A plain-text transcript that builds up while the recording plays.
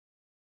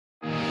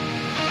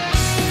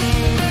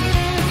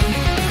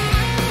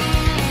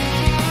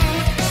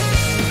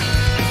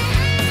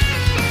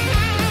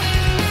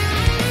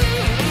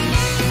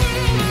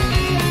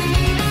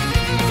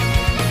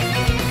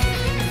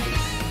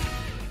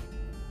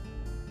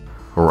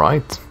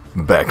Alright,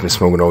 back in the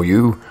Smoking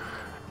OU,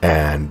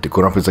 and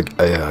going up is a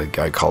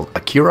guy called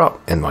Akira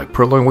in my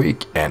Purloin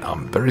week, and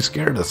I'm very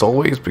scared as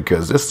always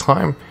because this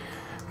time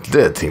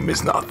the team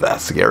is not that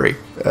scary.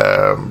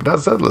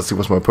 That said, let's see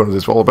what my opponent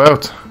is all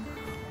about.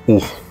 Oh,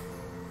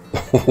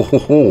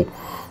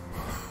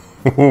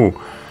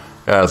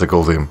 yeah, that's a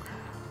cool team.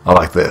 I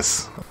like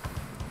this.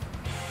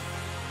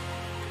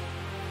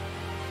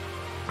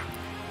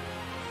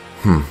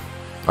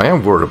 I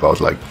am worried about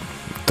like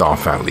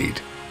Donphan lead.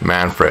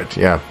 Manfred,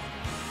 yeah,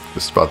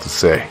 just about to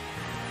say.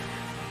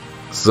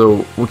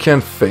 So we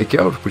can fake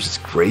out, which is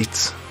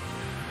great.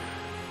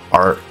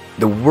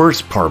 The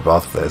worst part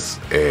about this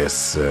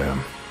is that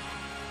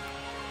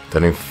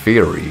in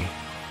theory,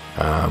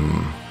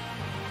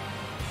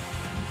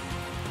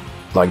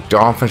 like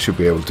Donphan should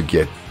be able to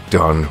get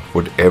done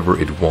whatever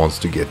it wants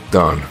to get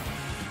done,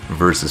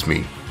 versus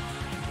me.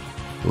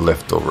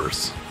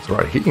 Leftovers. That's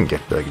right, he can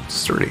get back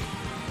sturdy.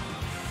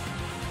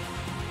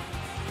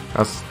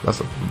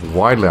 That's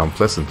widely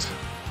unpleasant.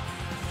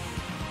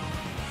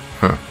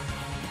 Huh.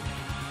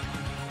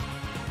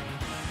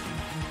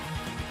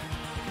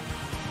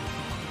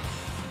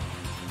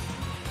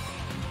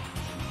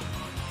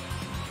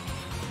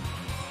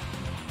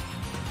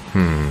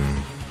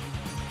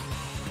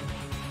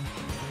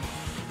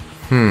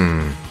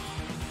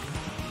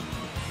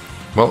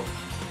 Well,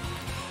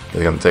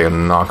 they're gonna take a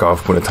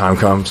knockoff when the time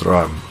comes, or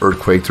an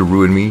earthquake to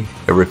ruin me.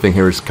 Everything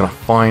here is kind of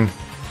fine.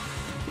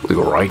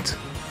 We'll go right.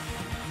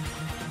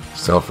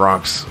 Self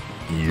rocks.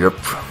 Yep.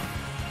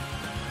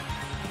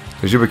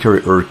 The should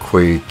carry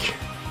earthquake.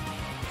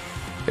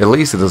 At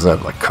least it doesn't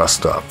have like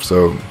cussed up,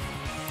 so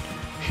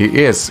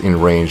he is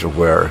in range of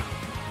where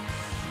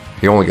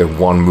he only get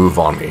one move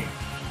on me,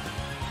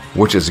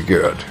 which is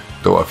good.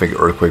 Though I think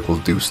earthquake will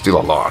do still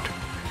a lot.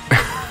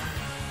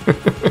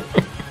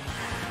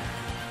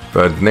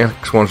 But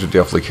next one should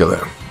definitely kill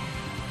him.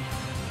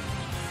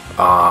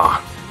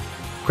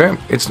 Okay,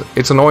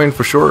 it's annoying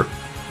for sure,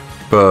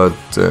 but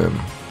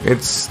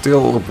it's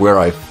still where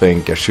I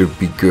think I should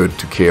be good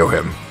to KO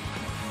him.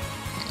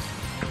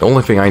 The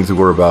only thing I need to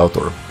worry about,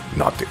 or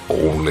not the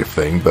only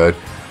thing, but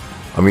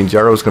I mean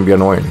Gyro's gonna be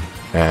annoying,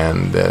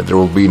 and there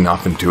will be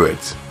nothing to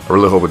it. I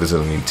really hope it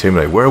doesn't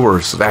intimidate. Where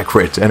was that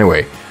crit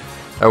anyway?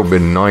 That would be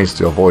nice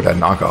to avoid that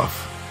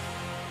knockoff.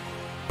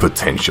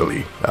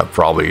 Potentially.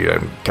 Probably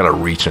I'm kind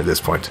of reaching at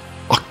this point.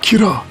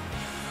 Akira!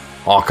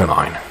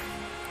 Arcanine.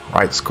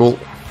 Right, school.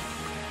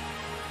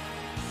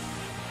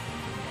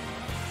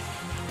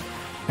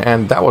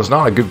 And that was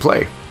not a good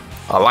play.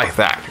 I like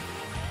that.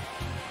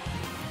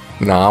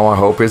 Now I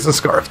hope it's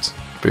Scarfed,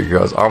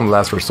 because I'm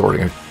last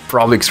resorting.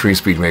 Probably extreme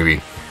speed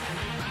maybe.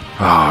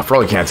 I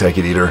probably can't take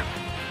it either.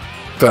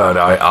 But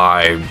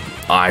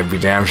I'd be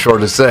damn sure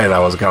to say that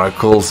was kind of a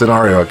cool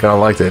scenario. I kind of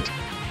liked it.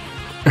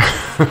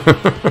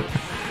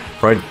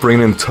 Right, bring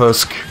in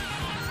Tusk.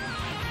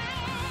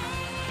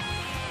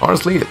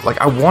 Honestly, like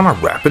I want a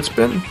rapid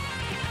spin,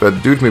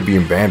 but due to me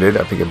being banded,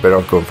 I think I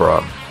better go for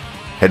a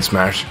head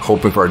smash,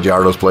 hoping for a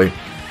Gyarados play,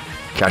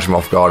 catch him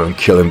off guard and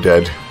kill him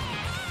dead.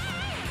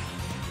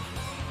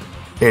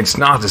 It's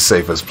not the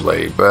safest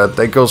play, but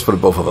that goes for the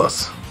both of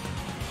us.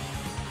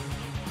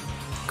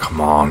 Come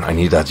on, I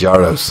need that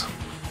Gyarados.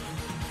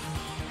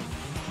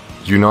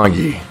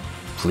 Unagi,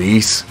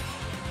 please.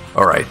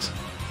 Alright.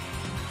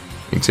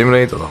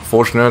 Intimidate, that's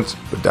unfortunate,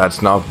 but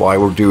that's not why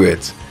we'll do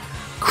it.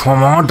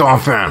 Come on,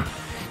 Donphan!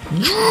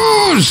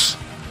 Yes!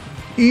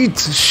 Eat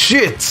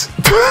shit!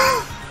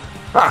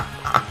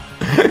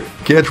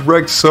 Get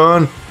wrecked,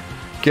 son!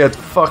 Get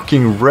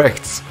fucking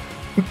wrecked!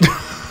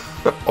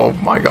 Oh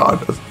my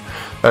god,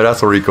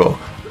 that's a recall.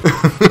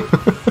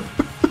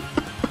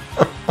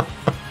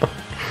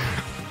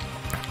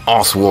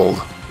 Oswald,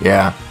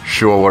 yeah,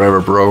 sure, whatever,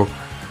 bro.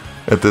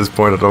 At this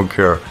point, I don't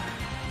care.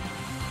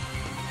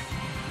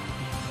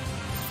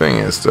 Thing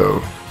is,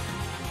 though,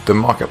 the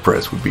Maka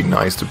Press would be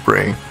nice to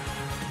bring,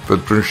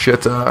 but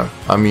Bruschetta,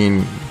 I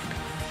mean,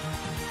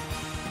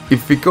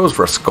 if it goes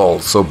for a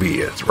skull, so be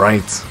it,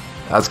 right?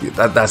 That's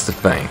the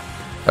thing.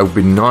 That would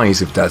be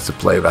nice if that's the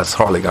play, but that's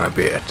hardly gonna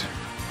be it.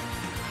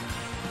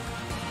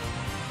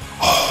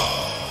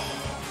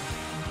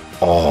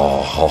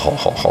 Oh,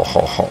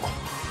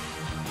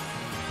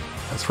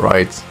 that's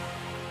right.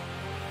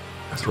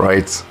 That's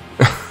right.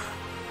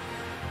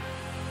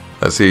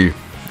 Let's see.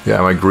 Yeah,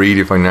 am I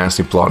greedy if I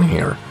nasty plotting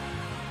here?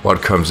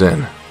 What comes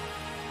in?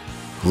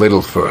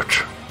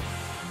 Littlefoot.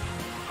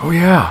 Oh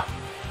yeah,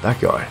 that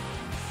guy.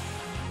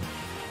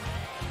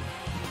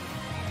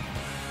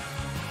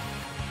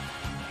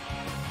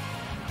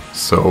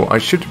 So I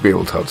should be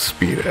able to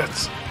outspeed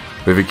it.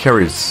 But if it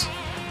carries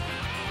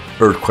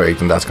Earthquake,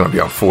 then that's gonna be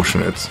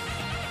unfortunate.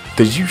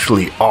 They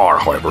usually are,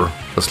 however.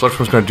 The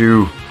Sludgeform's gonna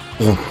do...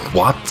 Oh,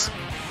 what?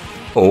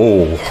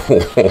 Oh,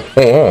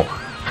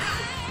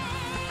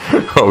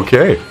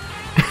 okay.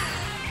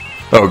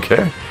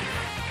 Okay.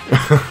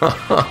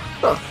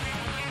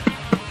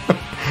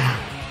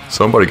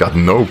 Somebody got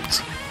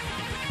noped.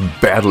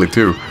 Badly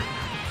too.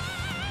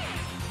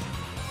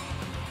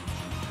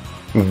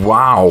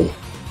 Wow.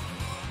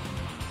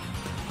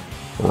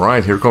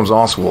 Alright, here comes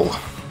Oswald.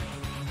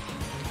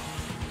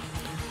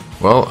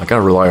 Well, I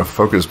gotta rely on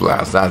Focus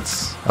Blast.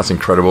 That's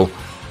incredible.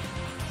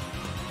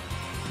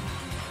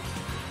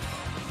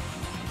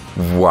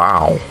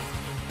 Wow.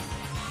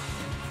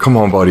 Come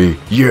on, buddy.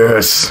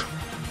 Yes!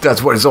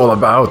 That's what it's all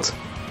about.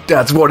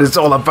 That's what it's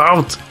all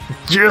about.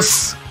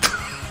 Yes!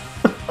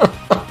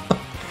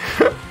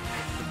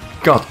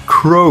 Got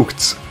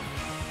croaked.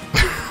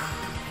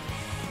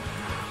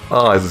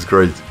 Ah, this is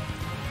great.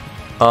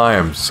 I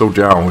am so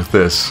down with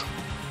this.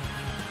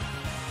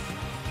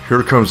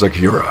 Here comes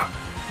Akira.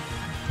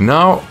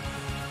 Now,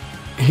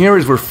 here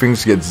is where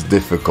things gets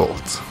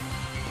difficult.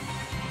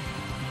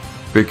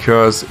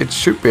 Because it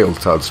should be able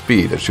to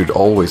outspeed. It should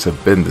always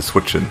have been the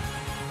switching.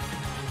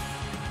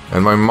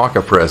 And my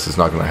Maka Press is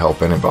not going to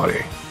help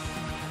anybody.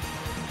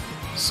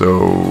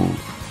 So...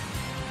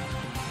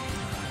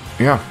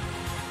 yeah.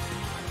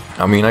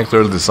 I mean, I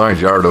clearly designed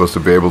Gyarados to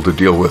be able to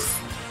deal with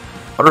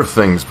other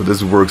things, but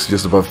this works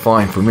just about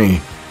fine for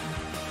me.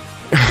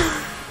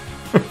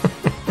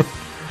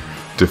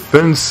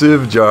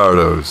 Defensive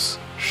Gyarados.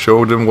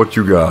 Show them what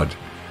you got.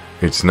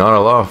 It's not a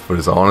lot, but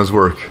it's honest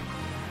work.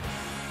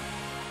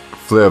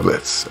 Flare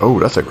Blitz. Oh,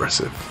 that's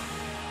aggressive.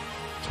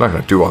 It's not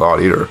going to do a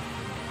lot either.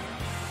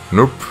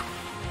 Nope.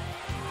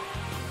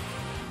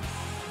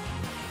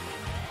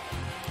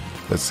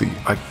 Let's see.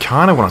 I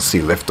kind of want to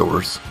see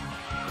leftovers.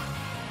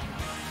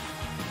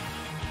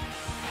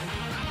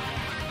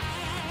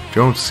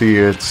 Don't see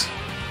it.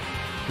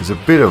 It's a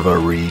bit of a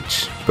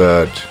reach,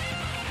 but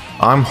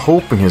I'm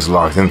hoping he's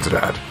locked into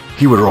that.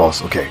 He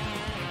withdraws. Okay.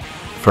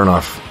 Fair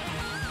enough.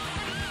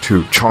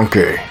 To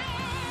Chunky.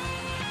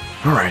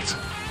 Alright.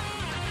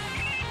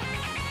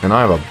 And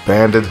I have a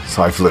banded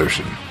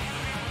Typhlosion,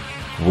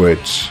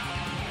 which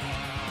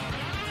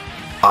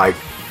I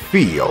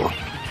feel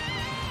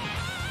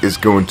is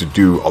going to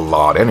do a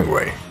lot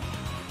anyway.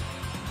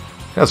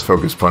 That's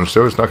Focus Punch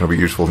though, it's not going to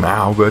be useful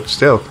now, but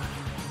still.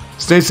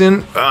 Stays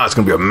in. Ah, it's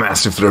going to be a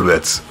massive Flare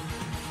Blitz.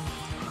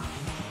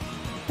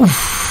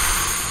 Oof.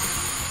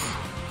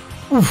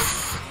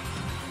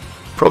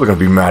 Oof. Probably going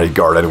to be Matty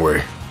Guard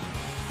anyway.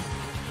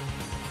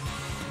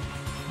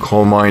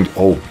 Calm Mind.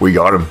 Oh, we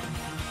got him.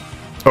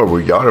 Oh,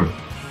 we got him.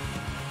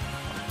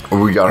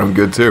 Oh, we got him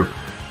good too.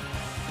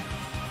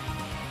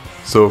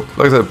 So,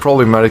 like I said,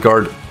 probably Matty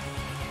Guard.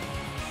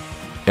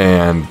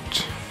 And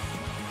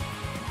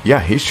yeah,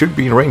 he should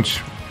be in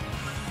range.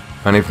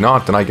 And if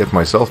not, then I get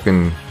myself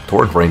in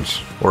Torrent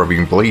range or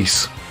being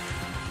Blaze.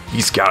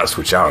 He's gotta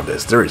switch out of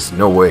this. There is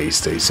no way he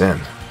stays in.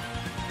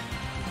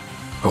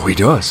 Oh, he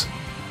does.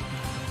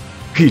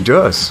 He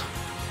does.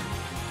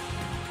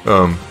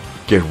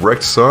 Get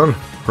wrecked, son.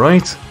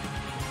 Right?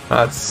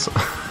 That's...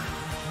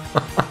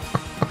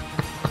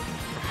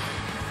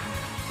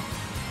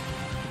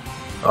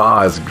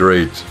 ah, it's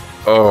great.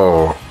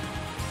 Oh.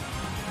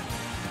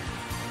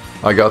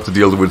 I got to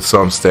deal with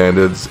some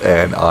standards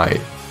and I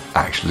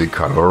actually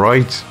kind of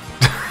alright.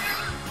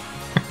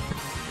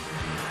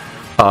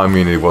 I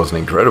mean, it wasn't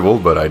incredible,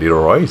 but I did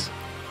alright.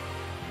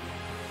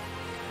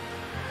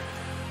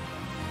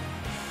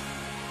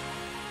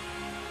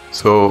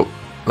 So,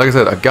 like I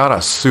said, I gotta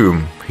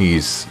assume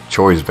he's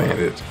Choice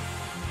Banded.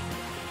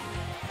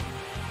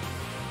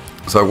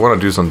 So I want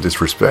to do some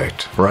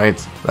disrespect, right?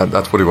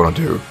 That's what you want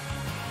to do.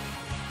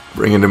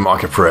 Bring in the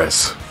Maka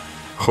Press.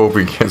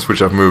 Hoping he can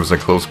switch up moves in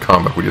close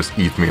combat will just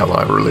eat me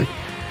alive, really.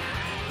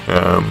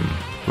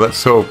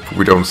 Let's hope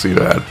we don't see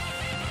that.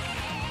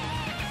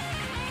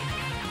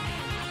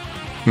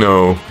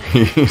 No,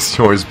 he's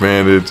Choice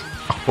Banded.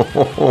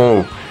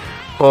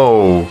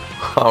 Oh,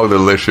 how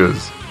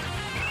delicious.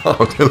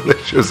 How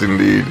delicious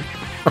indeed.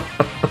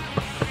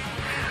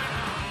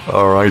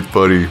 Alright,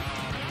 buddy.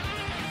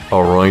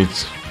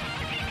 Alright.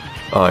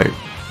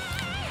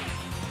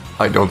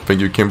 I don't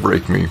think you can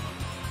break me.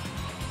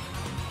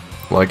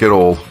 Like at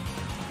all.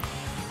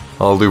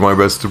 I'll do my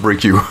best to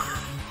break you.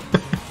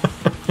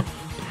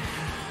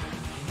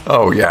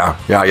 Oh yeah,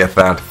 I get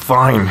that.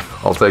 Fine,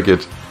 I'll take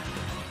it.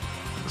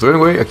 So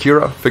anyway,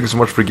 Akira, thank you so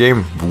much for the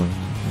game.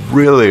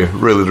 Really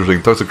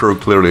interesting. Toxicroak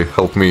clearly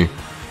helped me.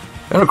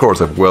 And of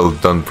course, a well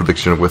done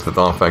prediction with the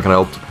Donphan can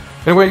help.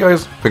 Anyway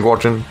guys, thanks for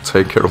watching.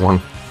 Take care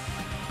everyone.